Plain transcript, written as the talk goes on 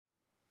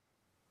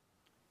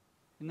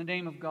In the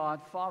name of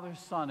God, Father,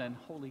 Son, and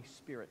Holy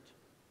Spirit.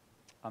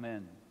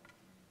 Amen.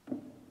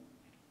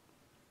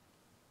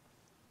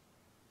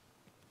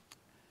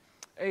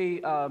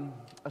 A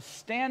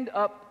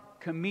stand-up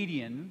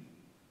comedian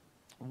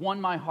won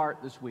my heart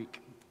this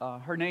week.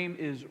 Her name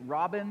is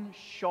Robin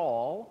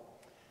Schall,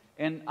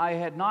 and I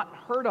had not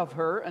heard of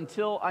her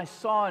until I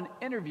saw an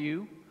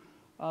interview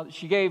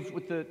she gave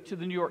to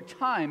the New York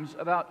Times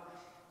about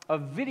a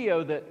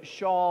video that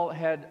Schall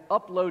had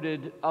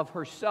uploaded of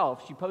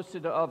herself. She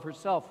posted of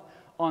herself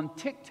on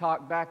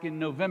TikTok back in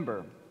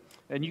November,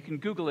 and you can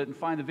Google it and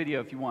find the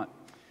video if you want.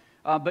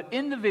 But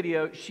in the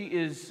video,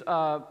 she's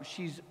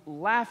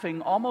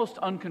laughing almost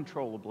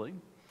uncontrollably.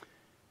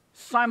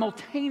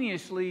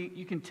 Simultaneously,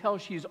 you can tell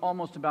she's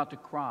almost about to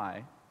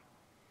cry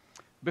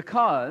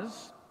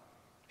because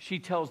she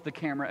tells the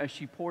camera as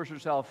she pours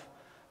herself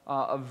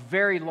a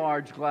very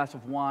large glass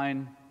of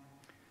wine,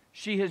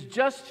 she has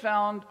just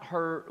found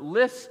her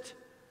list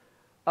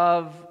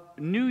of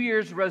New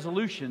Year's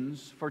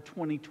resolutions for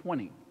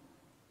 2020.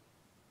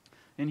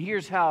 And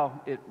here's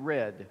how it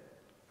read.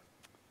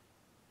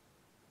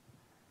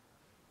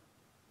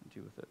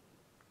 Do with it.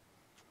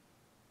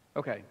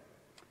 Okay.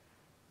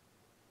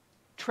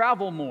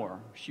 Travel more,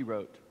 she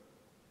wrote.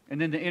 And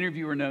then the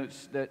interviewer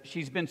notes that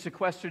she's been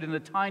sequestered in the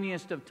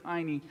tiniest of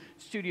tiny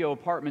studio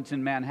apartments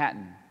in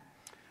Manhattan.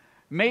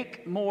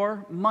 Make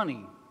more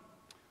money.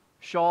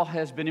 Schall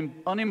has been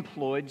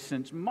unemployed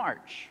since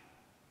March.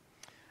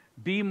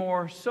 Be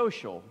more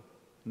social.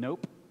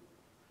 Nope.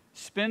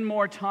 Spend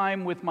more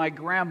time with my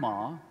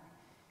grandma.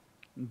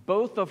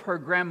 Both of her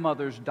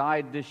grandmothers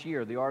died this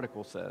year, the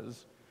article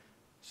says.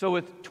 So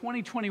with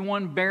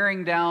 2021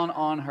 bearing down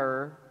on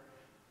her,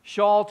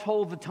 Schall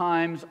told the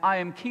Times, I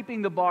am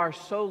keeping the bar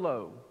so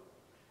low.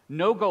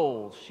 No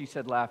goals, she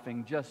said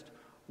laughing, just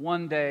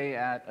one day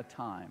at a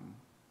time.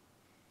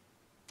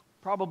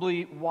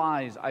 Probably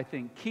wise, I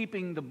think,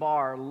 keeping the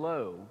bar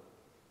low.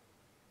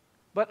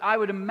 But I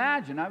would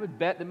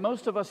bet that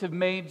most of us have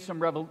made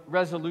some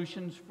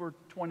resolutions for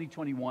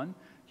 2021.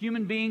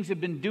 Human beings have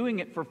been doing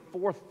it for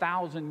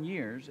 4,000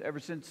 years, ever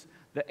since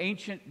the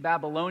ancient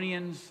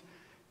Babylonians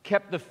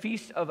kept the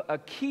feast of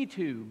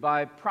Akitu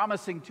by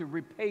promising to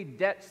repay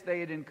debts they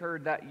had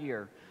incurred that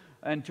year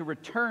and to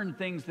return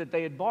things that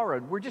they had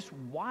borrowed. We're just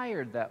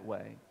wired that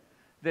way,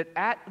 that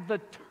at the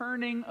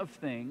turning of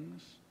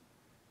things,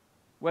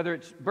 whether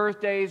it's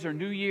birthdays or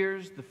New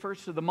Year's, the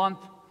first of the month,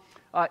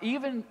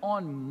 even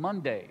on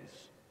Mondays,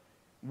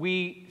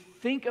 we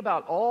think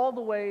about all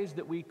the ways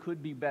that we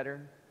could be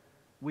better,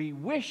 we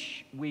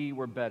wish we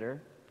were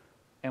better,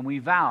 and we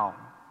vow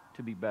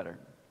to be better.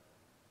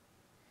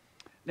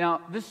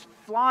 Now, this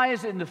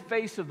flies in the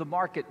face of the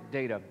market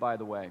data, by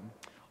the way.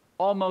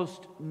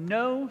 Almost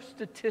no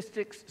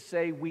statistics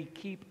say we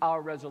keep our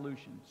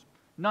resolutions.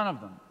 None of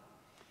them.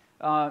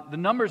 The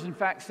numbers, in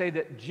fact, say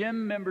that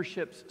gym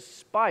memberships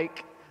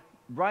spike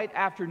right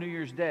after New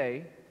Year's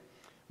Day,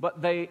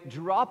 but they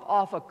drop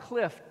off a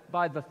cliff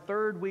by the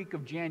third week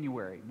of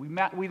January. We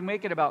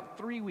make it about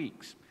 3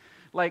 weeks.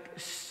 Like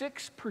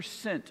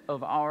 6%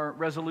 of our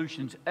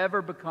resolutions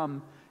ever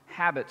become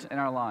habits in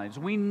our lives.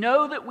 We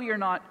know that we are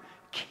not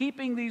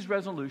keeping these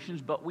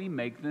resolutions, but we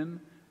make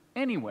them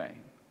anyway.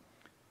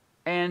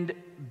 And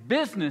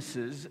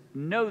businesses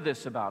know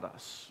this about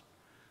us,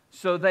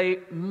 so they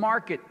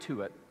market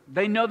to it.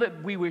 They know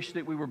that we wish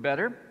that we were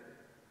better,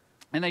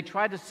 and they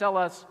try to sell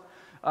us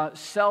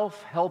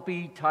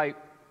self-helpy type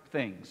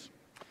things.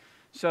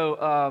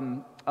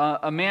 So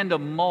Amanda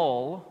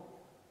Mull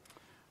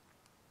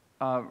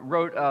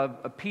wrote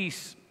a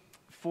piece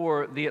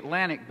for The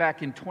Atlantic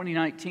back in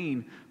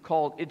 2019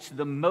 called "It's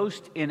the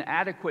Most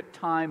Inadequate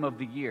Time of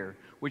the Year,"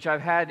 which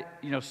I've had,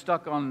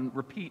 stuck on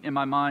repeat in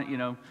my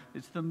mind.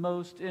 It's the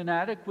most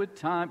inadequate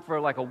time for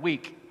like a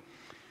week.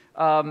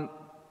 And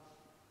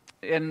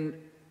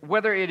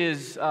whether it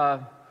is,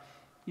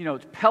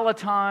 it's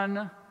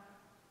Peloton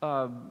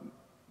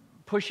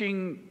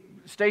pushing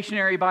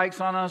stationary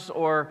bikes on us,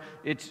 or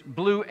it's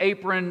Blue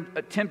Apron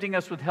tempting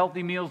us with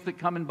healthy meals that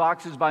come in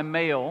boxes by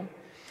mail,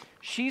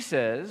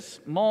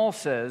 Mull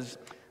says,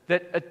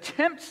 that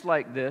attempts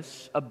like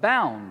this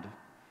abound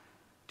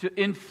to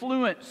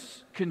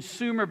influence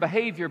consumer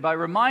behavior by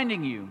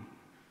reminding you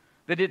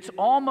that it's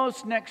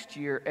almost next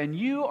year and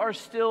you are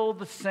still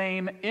the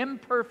same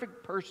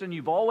imperfect person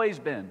you've always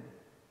been.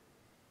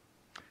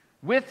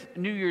 With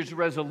New Year's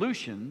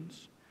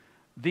resolutions,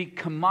 the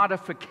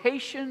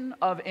commodification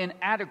of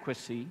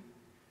inadequacy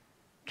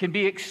can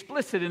be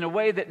explicit in a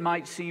way that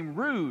might seem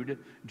rude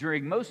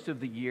during most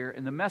of the year,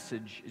 and the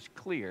message is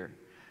clear.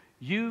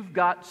 You've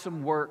got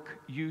some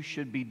work you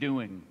should be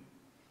doing.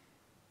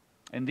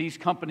 And these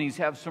companies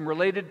have some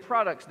related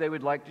products they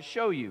would like to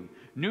show you.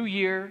 New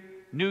year,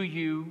 new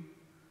you,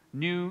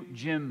 new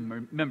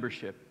gym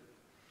membership.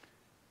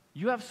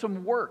 You have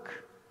some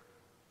work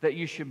that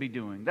you should be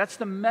doing. That's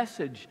the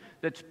message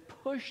that's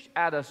pushed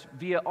at us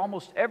via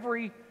almost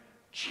every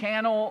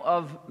channel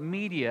of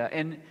media.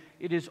 And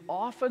it is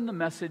often the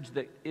message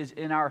that is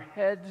in our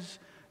heads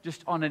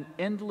just on an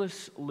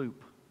endless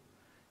loop.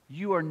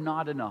 You are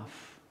not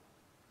enough.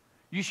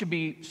 You should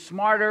be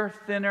smarter,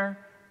 thinner,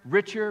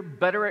 richer,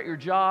 better at your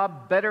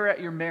job, better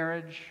at your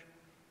marriage.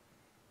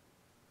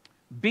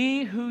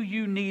 Be who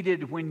you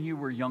needed when you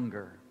were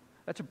younger.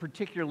 That's a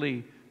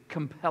particularly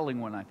compelling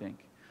one, I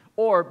think.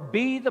 Or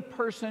be the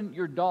person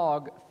your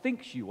dog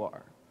thinks you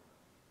are.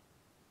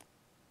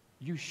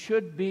 You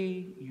should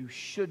be, you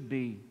should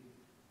be,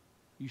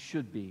 you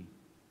should be.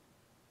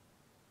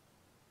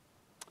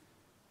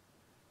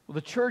 Well,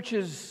 the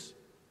church's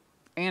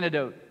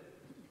antidote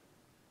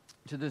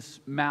to this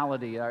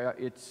malady,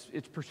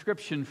 its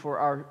prescription for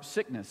our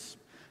sickness,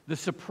 the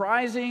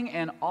surprising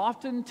and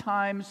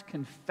oftentimes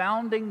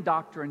confounding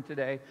doctrine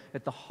today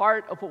at the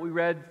heart of what we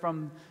read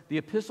from the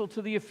epistle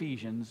to the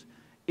Ephesians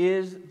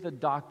is the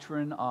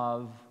doctrine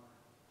of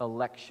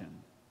election.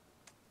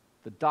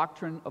 The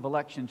doctrine of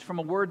election. It's from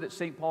a word that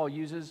St. Paul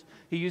uses.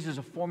 He uses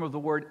a form of the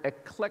word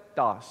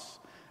eklektos,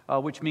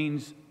 which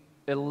means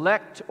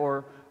elect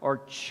or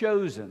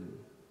chosen.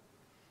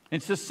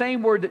 It's the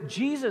same word that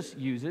Jesus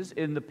uses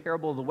in the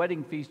parable of the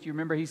wedding feast. You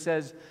remember he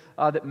says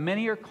that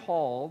many are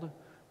called,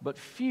 but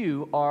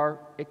few are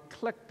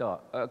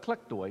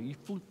eklektoi,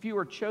 few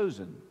are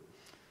chosen.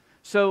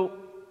 So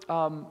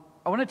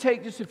I want to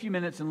take just a few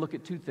minutes and look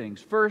at two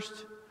things.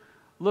 First,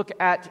 look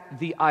at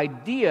the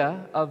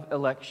idea of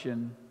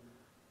election,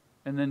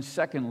 and then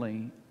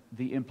secondly,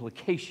 the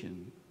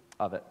implication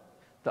of it.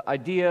 The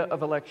idea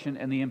of election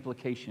and the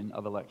implication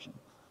of election.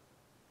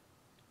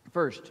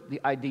 First,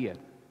 the idea.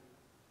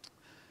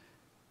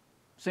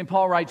 St.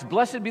 Paul writes,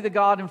 "Blessed be the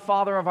God and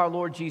Father of our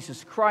Lord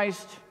Jesus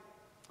Christ,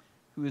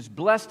 who has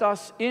blessed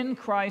us in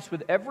Christ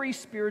with every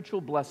spiritual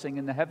blessing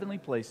in the heavenly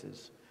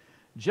places,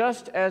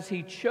 just as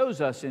he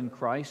chose us in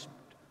Christ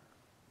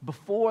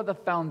before the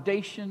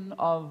foundation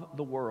of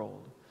the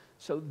world."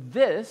 So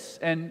this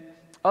and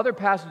other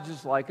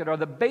passages like it are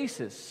the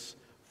basis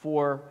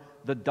for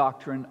the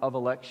doctrine of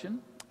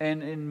election.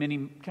 And in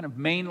many kind of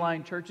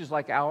mainline churches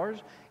like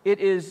ours, it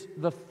is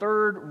the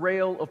third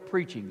rail of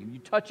preaching. You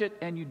touch it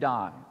and you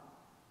die.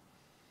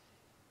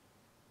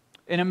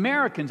 And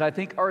Americans, I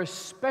think, are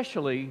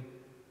especially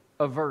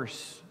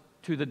averse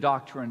to the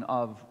doctrine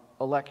of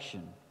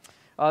election.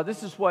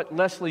 This is what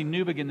Leslie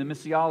Newbigin, the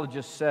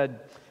missiologist,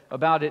 said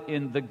about it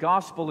in The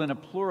Gospel in a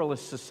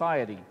Pluralist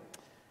Society.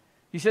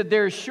 He said,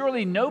 "There is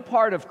surely no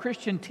part of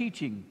Christian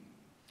teaching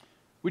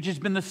which has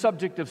been the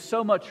subject of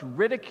so much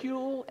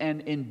ridicule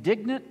and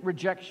indignant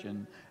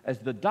rejection as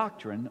the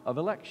doctrine of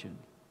election.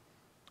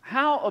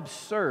 How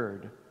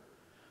absurd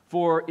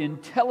for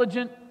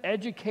intelligent,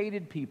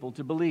 educated people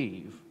to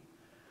believe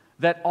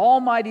that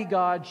Almighty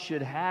God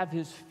should have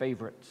his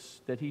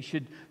favorites, that he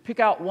should pick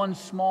out one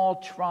small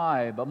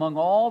tribe among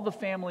all the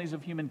families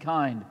of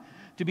humankind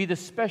to be the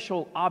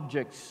special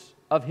objects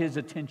of his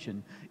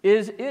attention.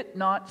 Is it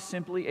not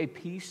simply a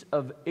piece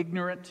of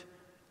ignorant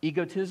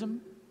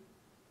egotism?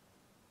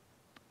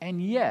 And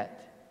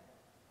yet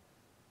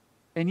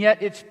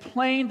it's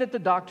plain that the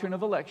doctrine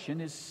of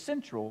election is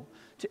central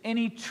to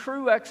any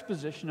true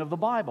exposition of the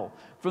Bible.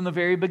 From the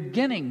very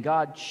beginning,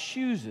 God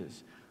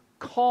chooses,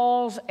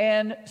 calls,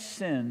 and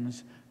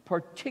sends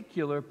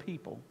particular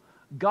people.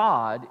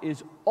 God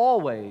is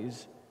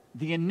always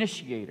the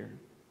initiator.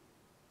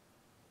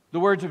 The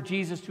words of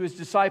Jesus to his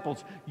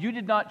disciples, "You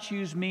did not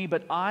choose me,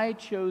 but I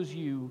chose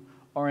you,"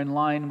 are in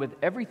line with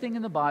everything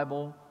in the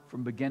Bible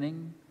from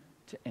beginning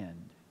to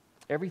end.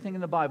 Everything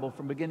in the Bible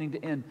from beginning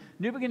to end.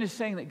 Newbigin is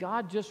saying that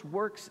God just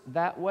works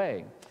that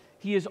way.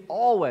 He is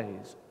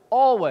always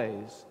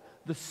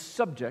the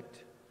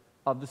subject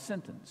of the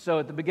sentence. So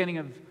at the beginning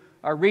of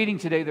our reading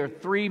today, there are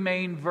three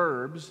main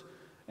verbs,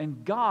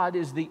 and God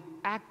is the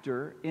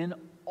actor in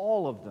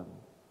all of them.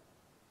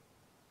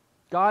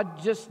 God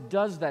just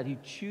does that. He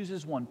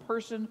chooses one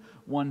person,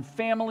 one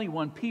family,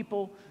 one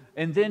people,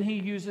 and then he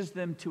uses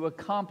them to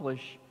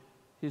accomplish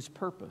his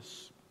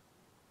purpose.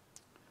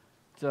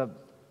 It's a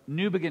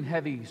Newbigin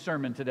heavy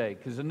sermon today,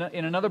 because in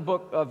another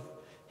book of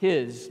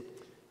his,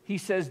 he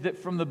says that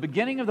from the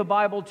beginning of the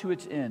Bible to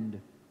its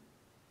end,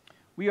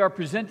 we are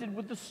presented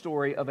with the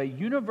story of a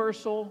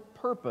universal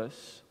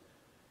purpose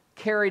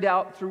carried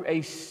out through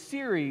a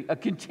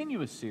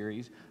continuous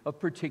series of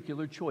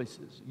particular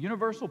choices.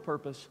 Universal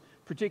purpose,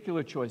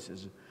 particular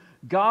choices.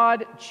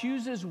 God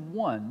chooses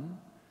one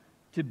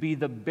to be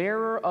the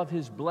bearer of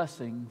his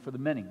blessing for the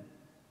many.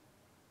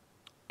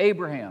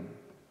 Abraham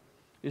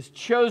is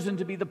chosen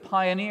to be the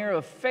pioneer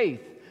of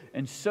faith,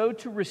 and so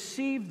to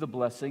receive the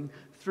blessing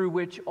through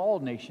which all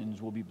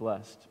nations will be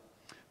blessed.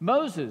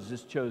 Moses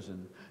is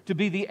chosen to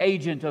be the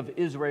agent of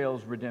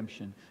Israel's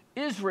redemption.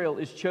 Israel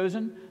is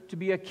chosen to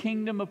be a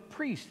kingdom of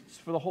priests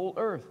for the whole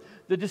earth.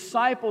 The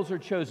disciples are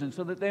chosen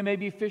so that they may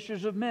be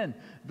fishers of men.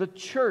 The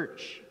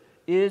church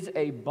is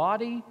a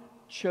body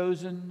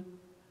chosen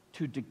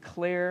to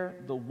declare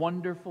the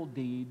wonderful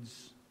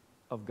deeds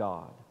of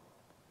God.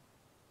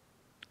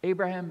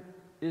 Abraham,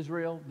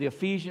 Israel, the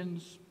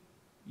Ephesians,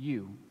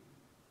 you.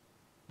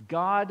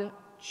 God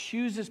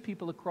chooses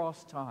people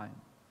across time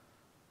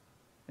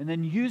and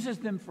then uses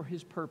them for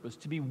his purpose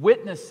to be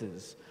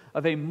witnesses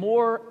of a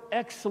more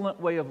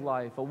excellent way of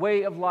life, a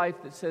way of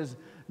life that says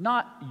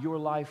Not your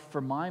life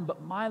for mine,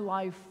 but my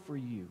life for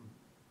you.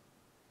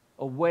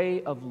 A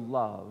way of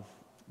love.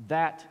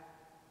 That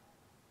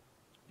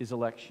is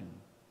election.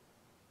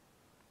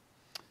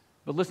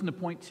 But listen to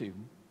point 2.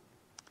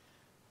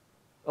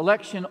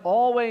 Election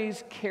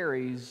always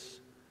carries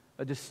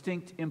a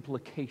distinct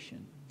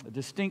implication. A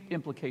distinct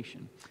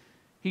implication.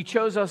 He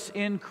chose us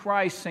in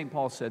Christ, St.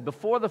 Paul said,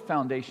 before the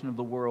foundation of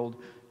the world,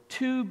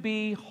 to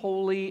be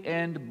holy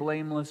and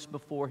blameless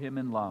before Him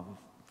in love.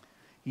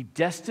 He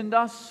destined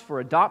us for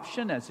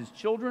adoption as His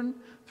children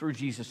through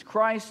Jesus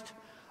Christ,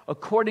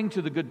 according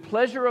to the good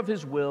pleasure of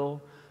His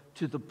will,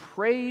 to the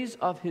praise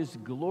of His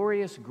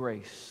glorious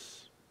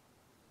grace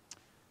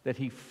that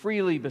He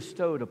freely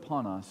bestowed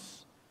upon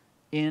us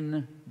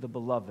in the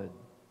Beloved.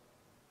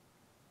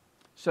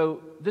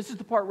 So this is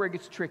the part where it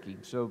gets tricky,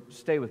 so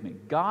stay with me.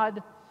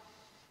 God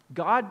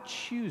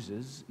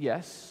chooses,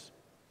 yes,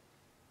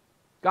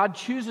 God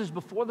chooses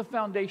before the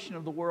foundation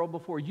of the world,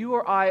 before you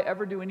or I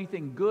ever do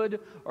anything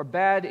good or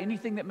bad,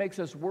 anything that makes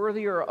us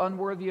worthy or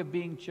unworthy of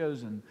being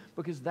chosen,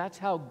 because that's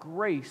how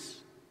grace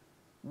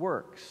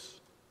works.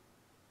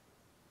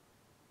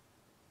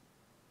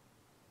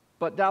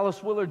 But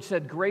Dallas Willard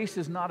said, grace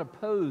is not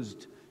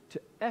opposed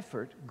to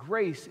effort.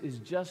 Grace is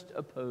just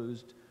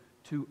opposed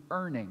to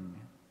earning.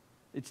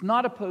 It's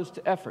not opposed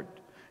to effort.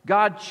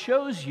 God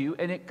chose you,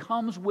 and it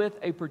comes with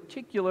a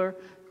particular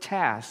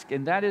task,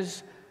 and that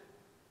is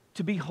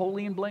to be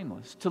holy and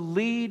blameless, to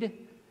lead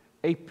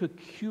a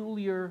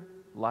peculiar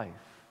life.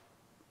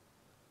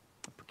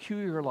 A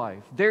peculiar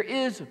life. There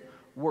is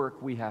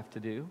work we have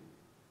to do,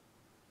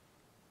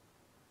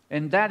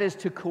 and that is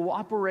to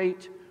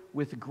cooperate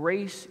with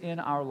grace in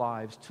our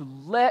lives, to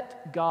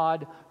let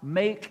God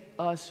make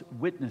us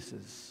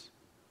witnesses,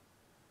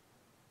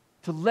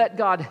 to let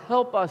God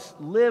help us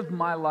live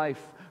my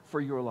life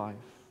for your life.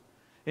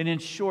 And in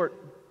short,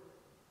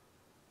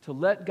 to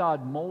let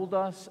God mold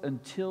us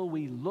until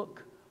we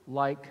look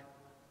like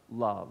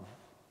love.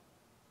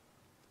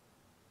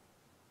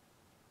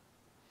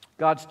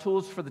 God's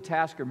tools for the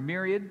task are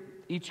myriad.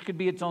 Each could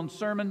be its own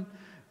sermon.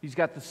 He's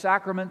got the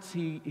sacraments.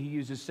 He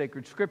uses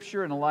sacred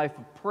scripture and a life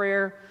of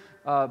prayer.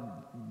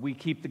 We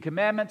keep the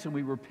commandments and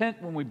we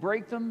repent when we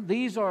break them.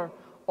 These are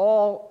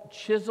all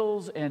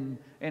chisels and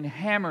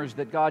hammers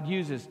that God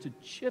uses to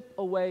chip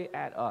away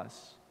at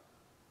us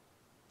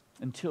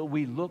until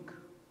we look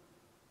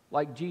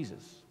like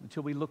Jesus,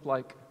 until we look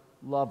like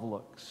love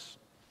looks.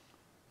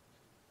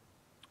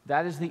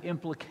 That is the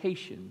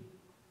implication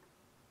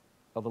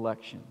of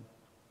election.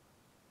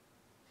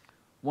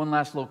 One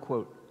last little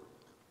quote.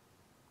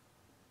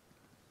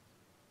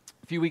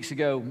 A few weeks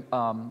ago,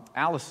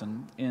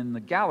 Allison in the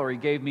gallery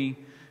gave me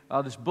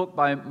this book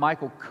by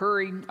Michael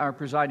Curry, our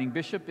presiding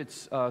bishop.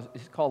 It's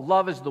called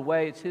Love is the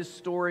Way. It's his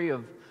story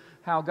of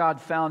how God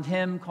found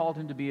him, called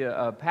him to be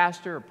a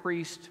pastor, a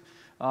priest,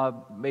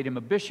 made him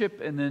a bishop,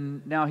 and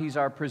then now he's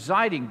our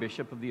presiding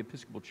bishop of the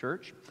Episcopal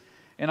Church.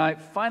 And I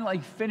finally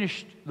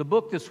finished the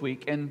book this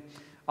week, and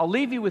I'll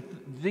leave you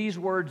with these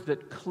words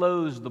that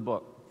close the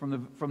book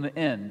from the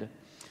end.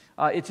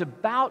 It's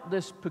about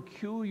this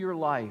peculiar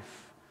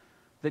life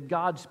that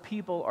God's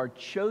people are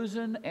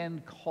chosen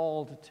and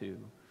called to,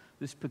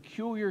 this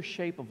peculiar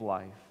shape of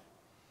life.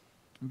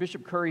 And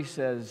Bishop Curry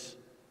says,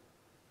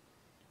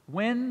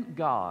 when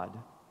God,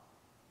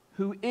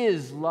 who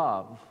is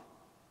love,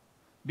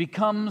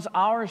 becomes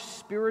our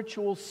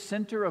spiritual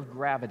center of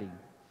gravity,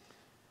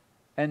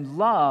 and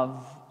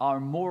love our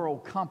moral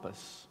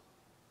compass,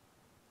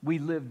 we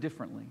live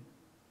differently.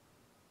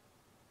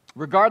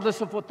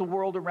 Regardless of what the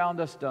world around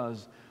us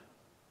does,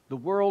 the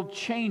world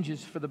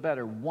changes for the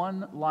better,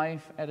 one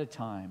life at a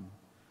time.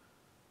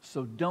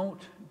 So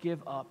don't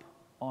give up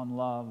on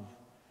love.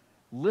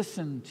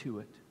 Listen to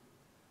it.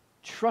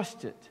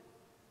 Trust it.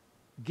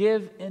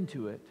 Give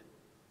into it.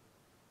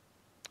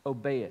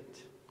 Obey it.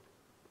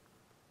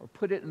 Or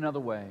put it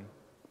another way,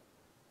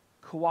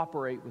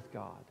 cooperate with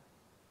God.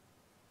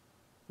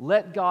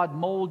 Let God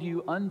mold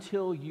you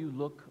until you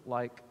look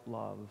like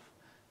love.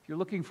 If you're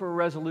looking for a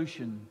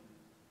resolution,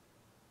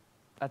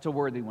 that's a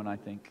worthy one, I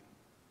think.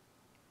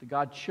 That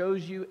God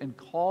chose you and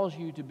calls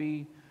you to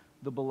be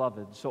the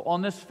beloved. So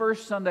on this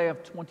first Sunday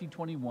of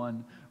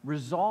 2021,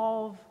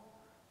 resolve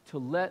to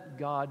let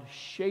God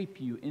shape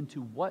you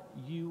into what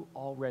you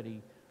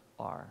already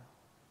are.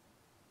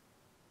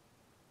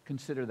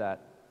 Consider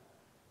that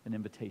an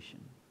invitation.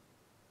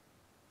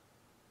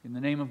 In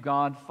the name of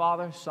God,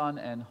 Father, Son,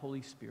 and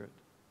Holy Spirit.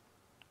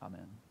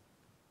 Amen.